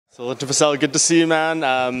So Linton Vassell, good to see you, man.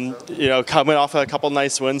 Coming off a couple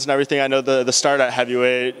nice wins and everything. I know the start at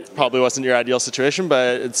heavyweight probably wasn't your ideal situation,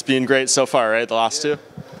 but it's been great so far, right? The last two.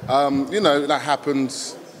 That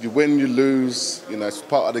happens. You win, you lose. It's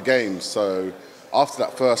part of the game. So after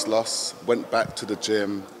that first loss, went back to the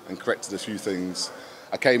gym and corrected a few things.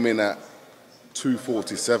 I came in at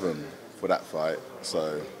 247 for that fight.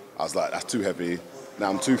 So I was like, that's too heavy. Now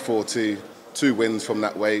I'm 240, 2 wins from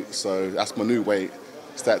that weight. So that's my new weight.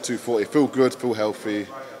 Stay at 240. Feel good, feel healthy,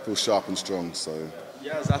 feel sharp and strong. So.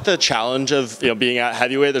 Yeah, is that the challenge of being at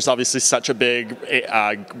heavyweight? There's obviously such a big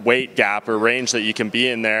weight gap or range that you can be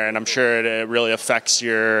in there, and I'm sure it really affects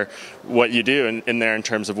what you do in there in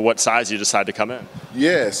terms of what size you decide to come in.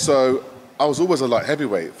 Yeah, so I was always a light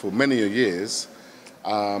heavyweight for many years,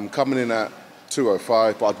 coming in at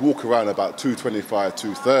 205, but I'd walk around about 225,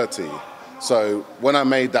 230. So when I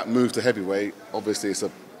made that move to heavyweight, obviously it's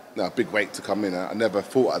a big weight to come in at. I never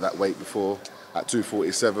fought at that weight before, at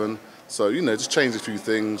 247. So, just change a few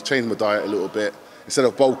things, change my diet a little bit. Instead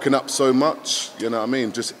of bulking up so much,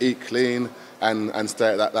 just eat clean and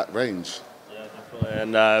stay at that range. Yeah, definitely.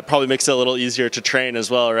 And probably makes it a little easier to train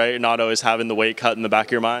as well, right? You're not always having the weight cut in the back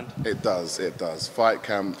of your mind. It does. Fight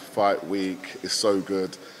camp, fight week is so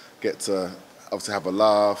good. Get to obviously have a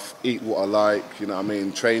laugh, eat what I like,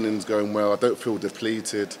 training's going well, I don't feel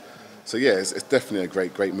depleted. So yeah, it's definitely a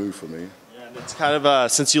great move for me. Yeah, and it's kind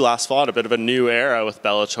of, since you last fought, a bit of a new era with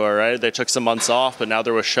Bellator, right? They took some months off, but now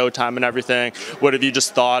there was Showtime and everything. What have you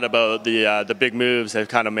just thought about the big moves they've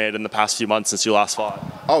kind of made in the past few months since you last fought?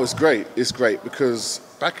 Oh, it's great. It's great because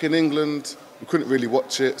back in England, we couldn't really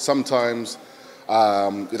watch it. Sometimes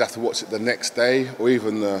you'd have to watch it the next day or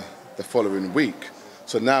even the following week.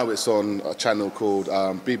 So now it's on a channel called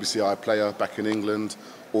BBC iPlayer back in England,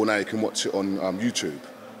 or now you can watch it on YouTube.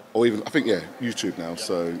 Or even, YouTube now.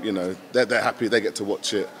 So, they're happy. They get to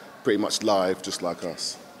watch it pretty much live, just like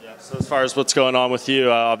us. Yeah. So as far as what's going on with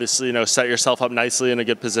you, obviously, set yourself up nicely in a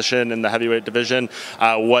good position in the heavyweight division.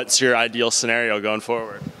 What's your ideal scenario going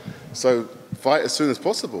forward? So fight as soon as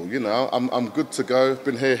possible. I'm good to go.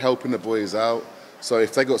 Been here helping the boys out. So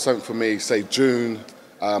if they got something for me, say June,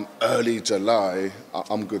 early July,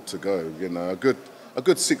 I'm good to go. A good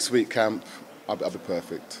 6-week camp, I'll be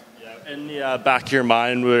perfect. In the back of your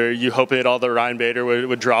mind, were you hoping at all that Ryan Bader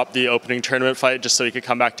would drop the opening tournament fight just so he could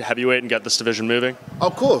come back to heavyweight and get this division moving?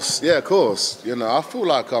 Of course, yeah, of course. I feel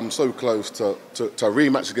like I'm so close to a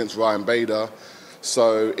rematch against Ryan Bader.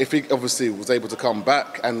 So if he obviously was able to come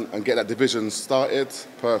back and get that division started,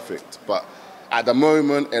 perfect. But at the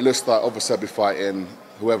moment, it looks like obviously I'll be fighting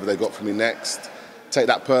whoever they got for me next, take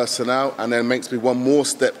that person out, and then makes me one more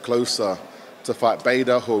step closer to fight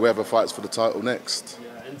Bader, whoever fights for the title next.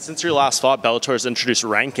 And since your last fought, Bellator's introduced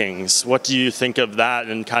rankings. What do you think of that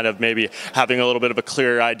and kind of maybe having a little bit of a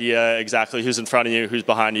clearer idea exactly who's in front of you, who's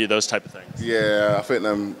behind you, those type of things? Yeah, I think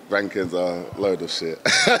them rankings are a load of shit.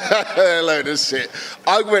 A load of shit.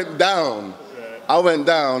 I went down.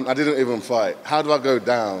 I didn't even fight. How do I go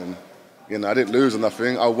down? I didn't lose or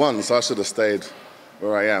nothing. I won, so I should have stayed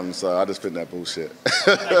where I am, so I just think they're bullshit.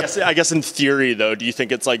 I guess in theory, though, do you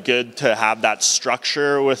think it's good to have that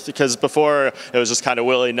structure because before it was just kind of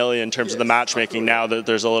willy-nilly in terms of the matchmaking. Now that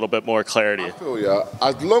there's a little bit more clarity. I feel yeah.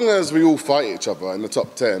 As long as we all fight each other in the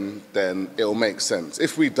top 10, then it'll make sense.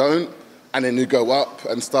 If we don't, and then you go up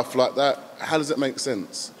and stuff like that, how does it make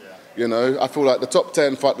sense? Yeah. I feel like the top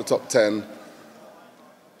 10 fight the top 10.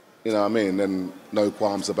 Then no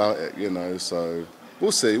qualms about it. So.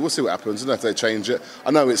 We'll see what happens. I don't know if they change it. I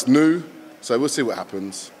know it's new, so we'll see what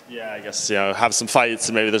happens. Yeah, I guess, have some fights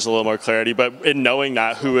and maybe there's a little more clarity. But in knowing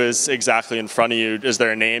that, who is exactly in front of you, is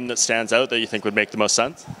there a name that stands out that you think would make the most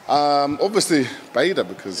sense? Obviously, Bader,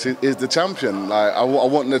 because he's the champion. I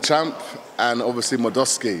want the champ, and obviously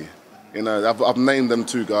Modowski. I've named them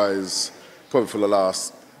two guys probably for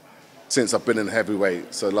the since I've been in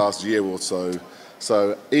heavyweight, so last year or so.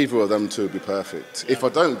 So either of them two would be perfect. If I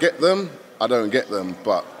don't get them, I don't get them,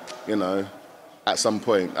 but, at some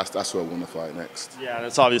point, that's where I want to fight next. Yeah, and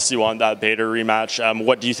it's obvious you want that Bader rematch.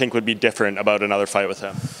 What do you think would be different about another fight with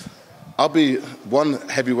him? I'll be one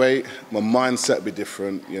heavyweight. My mindset will be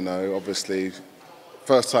different, obviously.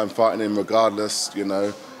 First time fighting him regardless,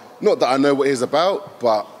 Not that I know what he's about,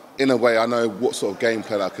 but in a way I know what sort of game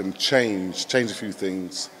plan I can change a few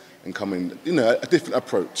things and come in, a different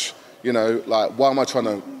approach. Why am I trying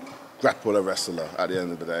to grapple a wrestler at the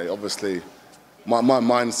end of the day? Obviously, my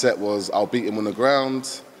mindset was I'll beat him on the ground,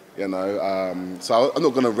 so I'm not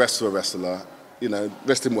going to wrestle a wrestler.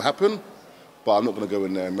 Wrestling will happen, but I'm not going to go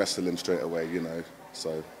in there and wrestle him straight away,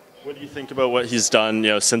 so. What do you think about what he's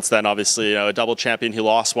done, since then? Obviously, a double champion. He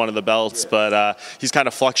lost one of the belts, but he's kind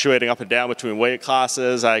of fluctuating up and down between weight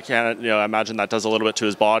classes. I can't, imagine that does a little bit to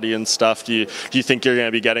his body and stuff. Do you think you're going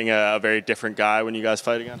to be getting a very different guy when you guys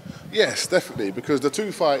fight again? Yes, definitely, because the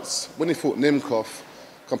two fights, when he fought Nimkov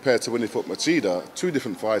compared to when he fought Machida, two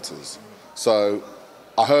different fighters. So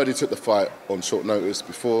I heard he took the fight on short notice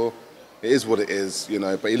before. It is what it is,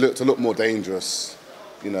 but he looked a lot more dangerous,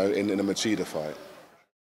 in a Machida fight.